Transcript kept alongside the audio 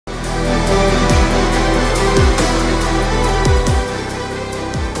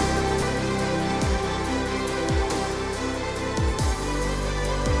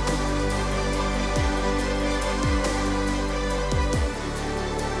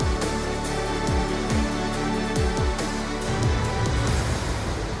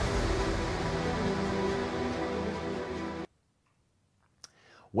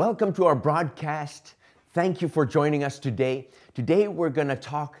Welcome to our broadcast. Thank you for joining us today. Today we're going to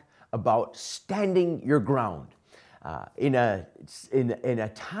talk about standing your ground. In a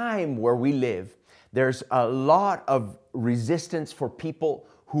time where we live, there's a lot of resistance for people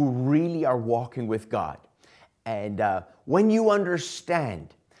who really are walking with God. And when you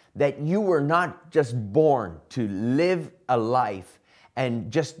understand that you were not just born to live a life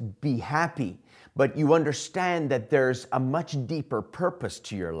and just be happy, but you understand that there's a much deeper purpose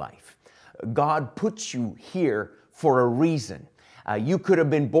to your life. God puts you here for a reason. You could have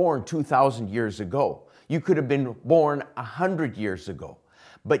been born 2,000 years ago. You could have been born 100 years ago.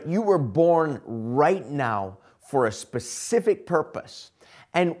 But you were born right now for a specific purpose.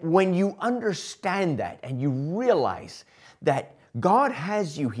 And when you understand that and you realize that God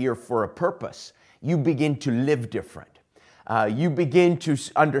has you here for a purpose, you begin to live different. You begin to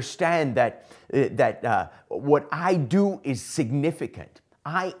understand that what I do is significant.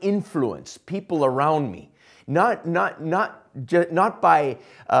 I influence people around me, not by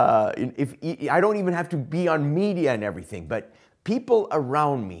if I don't even have to be on media and everything, but people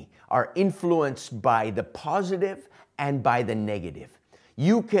around me are influenced by the positive and by the negative.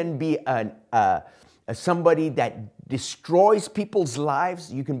 You can be somebody that destroys people's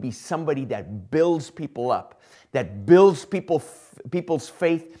lives. You can be somebody that builds people up, that builds people's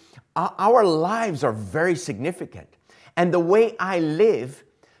faith. Our lives are very significant. And the way I live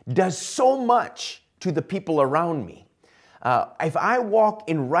does so much to the people around me. If I walk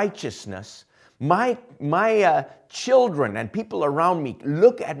in righteousness, my children and people around me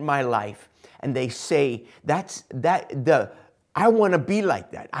look at my life and they say, I want to be like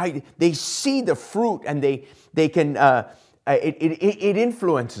that. They see the fruit and they can, it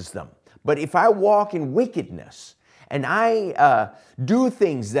influences them. But if I walk in wickedness and I do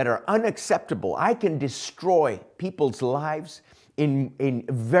things that are unacceptable, I can destroy people's lives in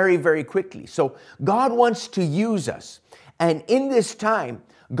very, very quickly. So God wants to use us. And in this time,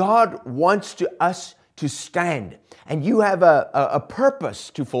 God wants us to stand. And you have a purpose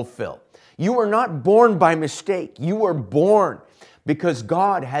to fulfill. You were not born by mistake. You were born because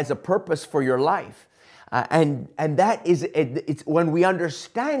God has a purpose for your life. And that is, it's when we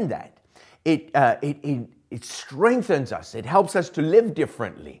understand that, it strengthens us. It helps us to live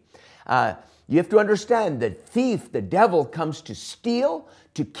differently. You have to understand that the devil comes to steal,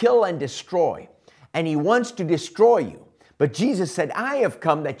 to kill, and destroy. And he wants to destroy you. But Jesus said, I have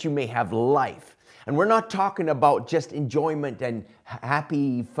come that you may have life. And we're not talking about just enjoyment and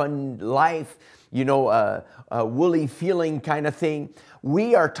happy, fun life, a woolly feeling kind of thing.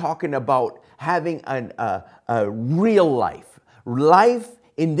 We are talking about having a real life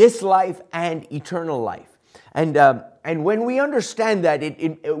in this life and eternal life. And when we understand that,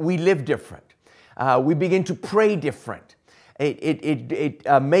 we live different. We begin to pray different. It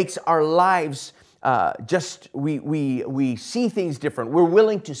makes our lives we see things different. We're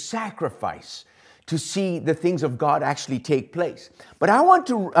willing to sacrifice to see the things of God actually take place. But I want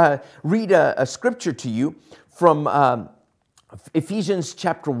to read a scripture to you from Ephesians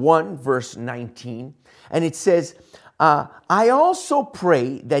chapter 1, verse 19. And it says, I also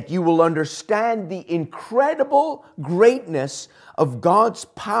pray that you will understand the incredible greatness of God's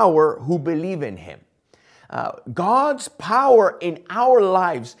power who believe in Him. God's power in our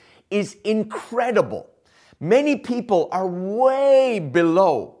lives is incredible. Many people are way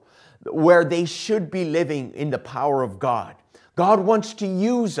below where they should be living in the power of God. God wants to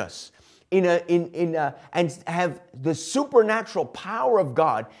use us and have the supernatural power of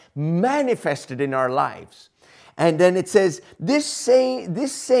God manifested in our lives. And then it says, this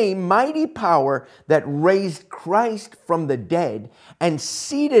same mighty power that raised Christ from the dead and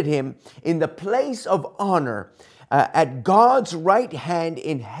seated Him in the place of honor at God's right hand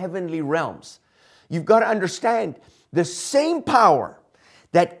in heavenly realms. You've got to understand, the same power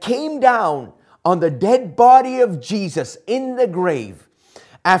that came down on the dead body of Jesus in the grave,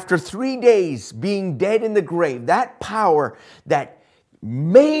 after 3 days being dead in the grave, that power that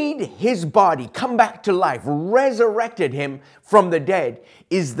made His body come back to life, resurrected Him from the dead,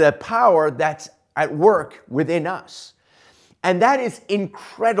 is the power that's at work within us. And that is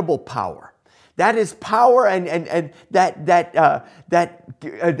incredible power. That is power and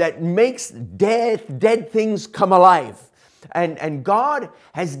that makes dead things come alive. And God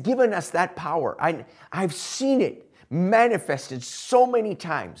has given us that power. I've seen it manifested so many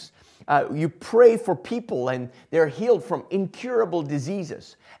times. You pray for people and they're healed from incurable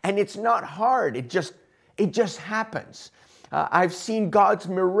diseases. And it's not hard. It just happens. I've seen God's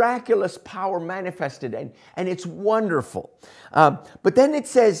miraculous power manifested and it's wonderful. But then it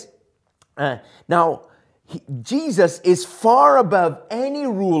says, now Jesus is far above any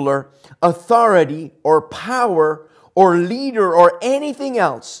ruler, authority, or power, or leader, or anything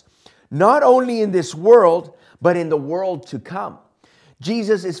else, not only in this world, but in the world to come.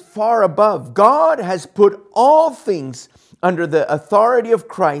 Jesus is far above. God has put all things under the authority of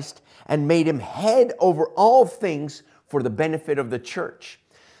Christ and made him head over all things for the benefit of the church.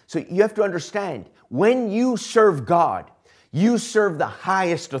 So you have to understand, when you serve God, you serve the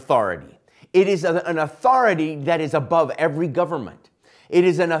highest authority. It is an authority that is above every government. It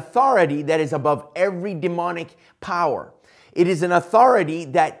is an authority that is above every demonic power. It is an authority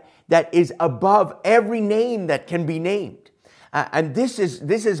that is above every name that can be named. And this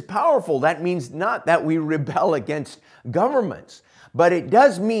is powerful. That means not that we rebel against governments, but it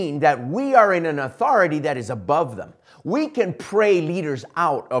does mean that we are in an authority that is above them. We can pray leaders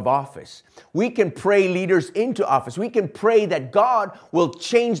out of office. We can pray leaders into office. We can pray that God will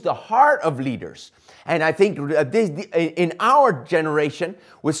change the heart of leaders. And I think in our generation,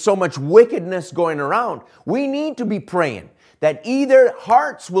 with so much wickedness going around, we need to be praying that either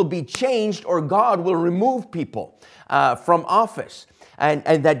hearts will be changed or God will remove people from office.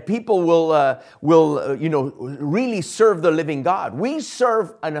 And that people will really serve the living God. We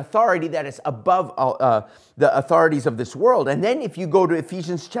serve an authority that is above the authorities of this world. And then if you go to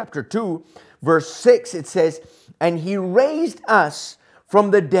Ephesians chapter 2, verse 6, it says, "And he raised us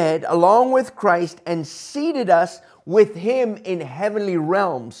from the dead along with Christ and seated us with him in heavenly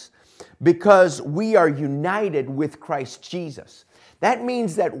realms because we are united with Christ Jesus." That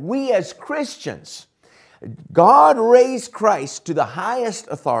means that we as Christians, God raised Christ to the highest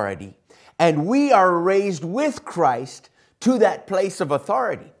authority, and we are raised with Christ to that place of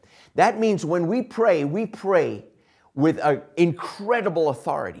authority. That means when we pray with an incredible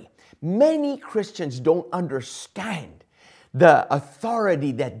authority. Many Christians don't understand the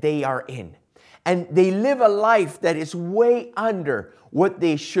authority that they are in, and they live a life that is way under what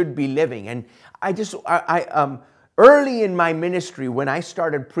they should be living. And early in my ministry, when I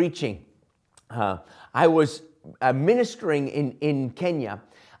started preaching, I was ministering in Kenya.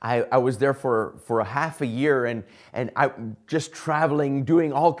 I was there for a half a year, and I just traveling,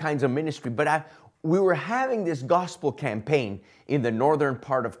 doing all kinds of ministry. But we were having this gospel campaign in the northern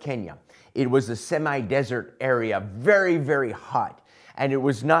part of Kenya. It was a semi-desert area, very, very hot. And it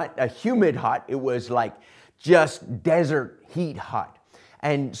was not a humid hot, it was like just desert heat hot.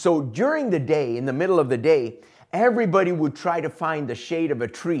 And so during the day, in the middle of the day, everybody would try to find the shade of a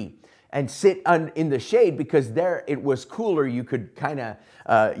tree and sit in the shade, because there it was cooler. You could kind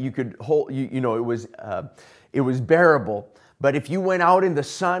of, you could hold, it was bearable. But if you went out in the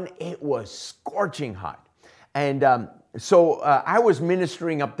sun, it was scorching hot. And so I was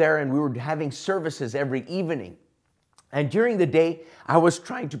ministering up there, and we were having services every evening. And during the day, I was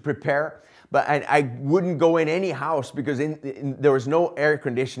trying to prepare, but I wouldn't go in any house because there was no air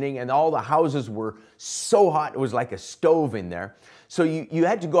conditioning, and all the houses were so hot. It was like a stove in there. So you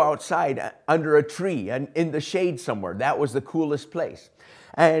had to go outside under a tree and in the shade somewhere. That was the coolest place.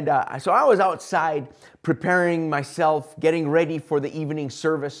 And so I was outside preparing myself, getting ready for the evening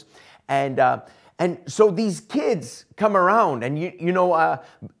service. And so these kids come around, and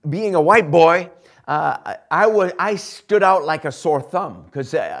being a white boy, I stood out like a sore thumb,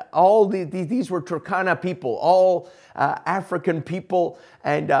 because all these were Turkana people, all African people,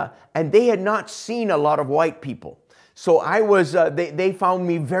 and they had not seen a lot of white people. So I was, they found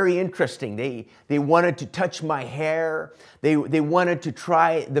me very interesting. They wanted to touch my hair. They wanted to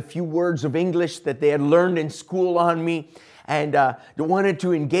try the few words of English that they had learned in school on me, and they wanted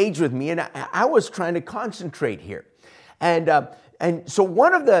to engage with me. And I was trying to concentrate here. And so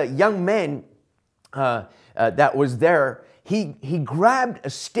one of the young men that was there, he grabbed a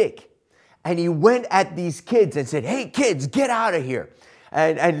stick, and he went at these kids and said, "Hey kids, get out of here.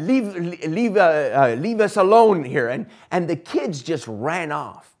 And leave us alone here." And the kids just ran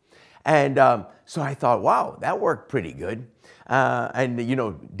off. And so I thought, wow, that worked pretty good. And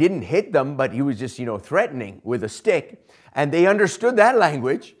didn't hit them, but he was just threatening with a stick, and they understood that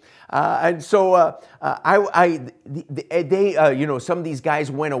language. And so some of these guys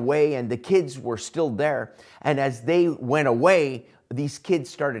went away, and the kids were still there. And as they went away, these kids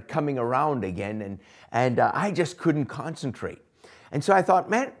started coming around again, and I just couldn't concentrate. And so I thought,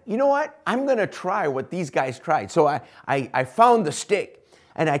 man, you know what? I'm going to try what these guys tried. So I found the stick,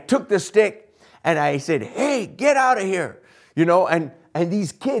 and I took the stick, and I said, "Hey, get out of here." And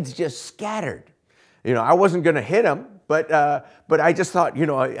these kids just scattered. I wasn't going to hit them, but I just thought,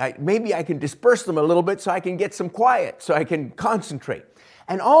 maybe I can disperse them a little bit so I can get some quiet, so I can concentrate.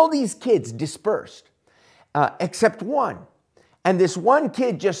 And all these kids dispersed, except one. And this one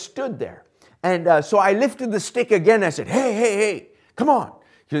kid just stood there. And so I lifted the stick again. I said, hey, hey, hey, come on.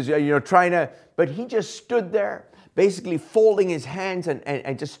 Because, trying to, but he just stood there, basically folding his hands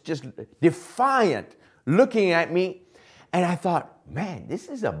and just defiant, looking at me. And I thought, man, this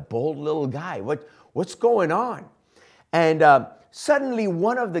is a bold little guy. What's going on? And suddenly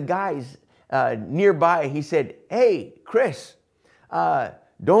one of the guys nearby, he said, hey, Chris,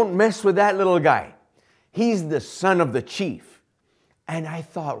 don't mess with that little guy. He's the son of the chief. And I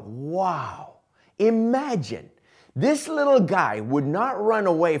thought, wow, imagine this little guy would not run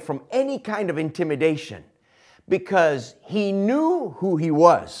away from any kind of intimidation because he knew who he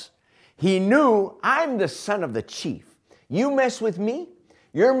was. He knew, I'm the son of the chief. You mess with me,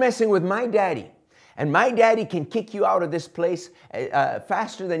 you're messing with my daddy. And my daddy can kick you out of this place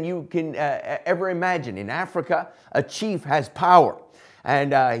faster than you can ever imagine. In Africa, a chief has power.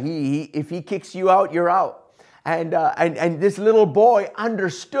 And if he kicks you out, you're out. And this little boy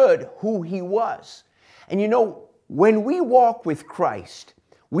understood who he was. And when we walk with Christ,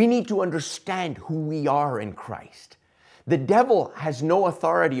 we need to understand who we are in Christ. The devil has no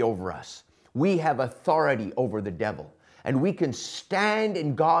authority over us. We have authority over the devil. And we can stand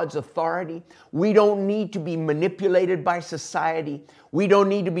in God's authority. We don't need to be manipulated by society. We don't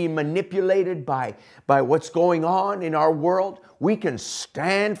need to be manipulated by what's going on in our world. We can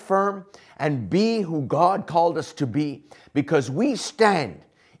stand firm and be who God called us to be because we stand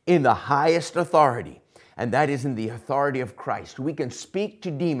in the highest authority, and that is in the authority of Christ. We can speak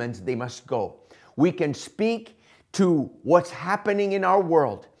to demons, they must go. We can speak to what's happening in our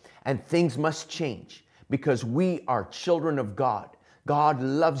world, and things must change. Because we are children of God. God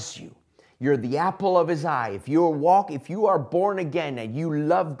loves you. You're the apple of His eye. If you are born again and you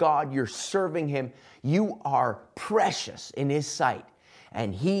love God, you're serving Him, you are precious in His sight.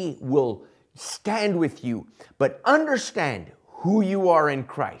 And He will stand with you. But understand who you are in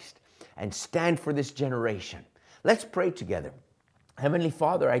Christ and stand for this generation. Let's pray together. Heavenly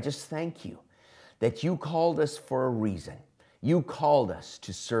Father, I just thank you that you called us for a reason. You called us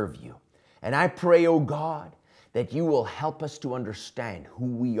to serve you. And I pray, oh God, that you will help us to understand who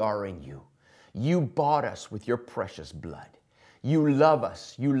we are in you. You bought us with your precious blood. You love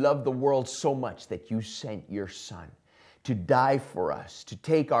us. You love the world so much that you sent your Son to die for us, to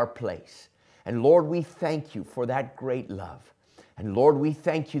take our place. And Lord, we thank you for that great love. And Lord, we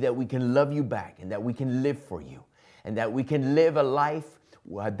thank you that we can love you back and that we can live for you and that we can live a life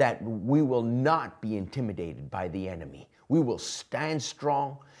that we will not be intimidated by the enemy. We will stand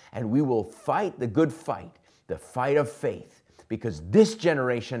strong. And we will fight the good fight, the fight of faith, because this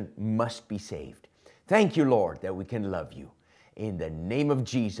generation must be saved. Thank you, Lord, that we can love you. In the name of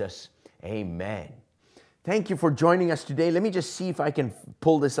Jesus, amen. Thank you for joining us today. Let me just see if I can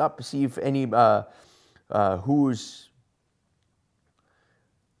pull this up, see if any who's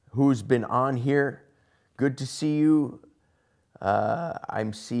been on here. Good to see you.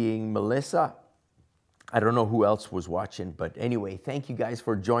 I'm seeing Melissa. I don't know who else was watching, but anyway, thank you guys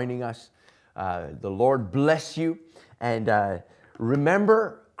for joining us. The Lord bless you. And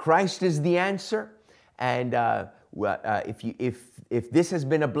remember, Christ is the answer. And if this has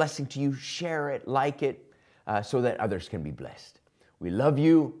been a blessing to you, share it, like it, so that others can be blessed. We love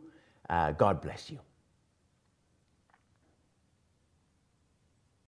you. God bless you.